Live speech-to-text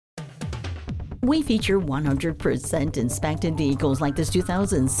We feature 100% inspected vehicles like this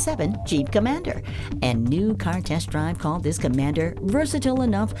 2007 Jeep Commander. And new car test drive called this Commander versatile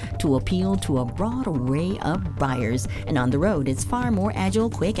enough to appeal to a broad array of buyers. And on the road, it's far more agile,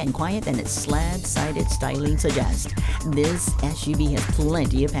 quick, and quiet than its slab-sided styling suggests. This SUV has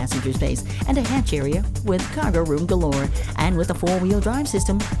plenty of passenger space and a hatch area with cargo room galore. And with a four-wheel drive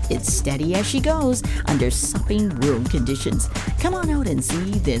system, it's steady as she goes under sopping road conditions. Come on out and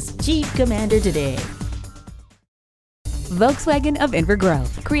see this Jeep Commander today. Volkswagen of Inver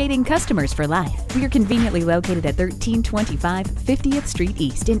Grove, creating customers for life. We are conveniently located at 1325 50th Street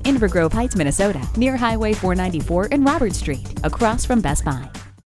East in Inver-Grove-Heights, Minnesota, near Highway 494 and Robert Street, across from Best Buy.